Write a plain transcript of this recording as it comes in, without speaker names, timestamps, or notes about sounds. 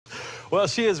Well,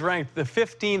 she is ranked the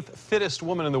 15th fittest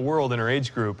woman in the world in her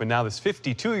age group, and now this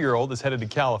 52-year-old is headed to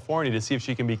California to see if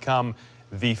she can become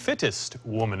the fittest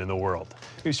woman in the world.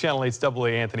 News Channel 8's AA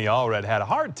Anthony Allred had a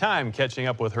hard time catching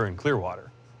up with her in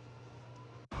Clearwater.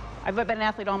 I've been an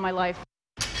athlete all my life.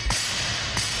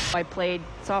 I played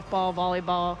softball,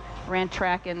 volleyball, ran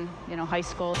track in high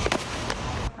school.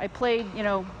 I played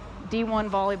D1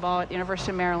 volleyball at the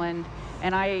University of Maryland,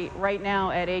 and right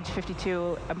now at age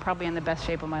 52, I'm probably in the best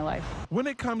shape of my life. When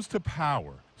it comes to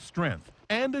power, strength,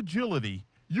 and agility,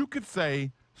 you could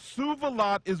say Sue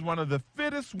Velotte is one of the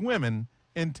fittest women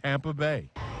in Tampa Bay.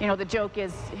 The joke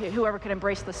is whoever can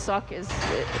embrace the suck is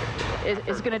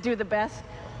going to do the best,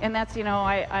 and that's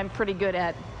I'm pretty good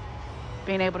at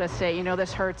being able to say,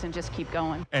 this hurts, and just keep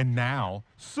going. And now,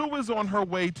 Sue is on her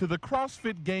way to the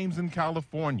CrossFit Games in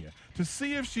California to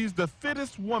see if she's the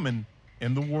fittest woman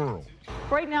in the world.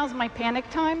 Right now is my panic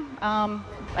time. All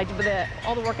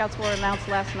the workouts were announced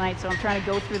last night, so I'm trying to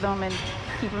go through them and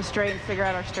keep them straight and figure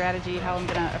out our strategy, how I'm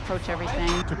going to approach everything.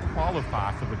 To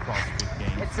qualify for the CrossFit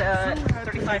Games, it's a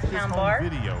 35-pound bar.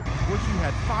 Video where she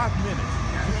had 5 minutes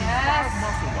to do 5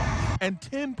 muscle ups and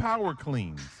 10 power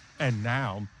cleans. And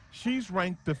now, she's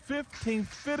ranked the 15th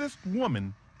fittest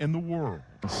woman in the world.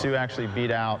 Sue actually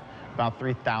beat out about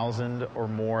 3,000 or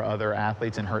more other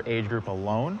athletes in her age group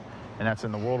alone, and that's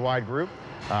in the worldwide group.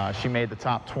 She made the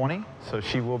top 20, so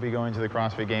she will be going to the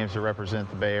CrossFit Games to represent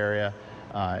the Bay Area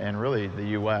and really the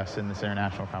U.S. in this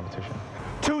international competition.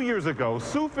 2 years ago,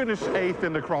 Sue finished 8th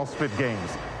in the CrossFit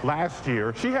Games. Last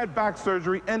year, she had back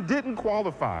surgery and didn't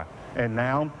qualify. And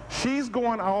now, she's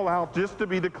going all out just to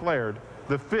be declared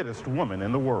the fittest woman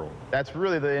in the world. That's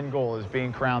really the end goal, is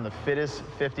being crowned the fittest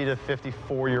 50 to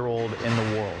 54-year-old in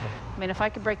the world. I mean, if I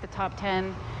could break the top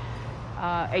 10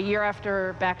 a year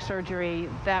after back surgery,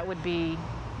 that would be,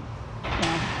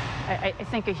 I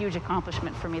think, a huge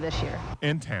accomplishment for me this year.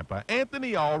 In Tampa,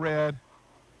 Anthony Allred,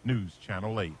 News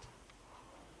Channel 8.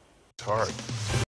 It's hard.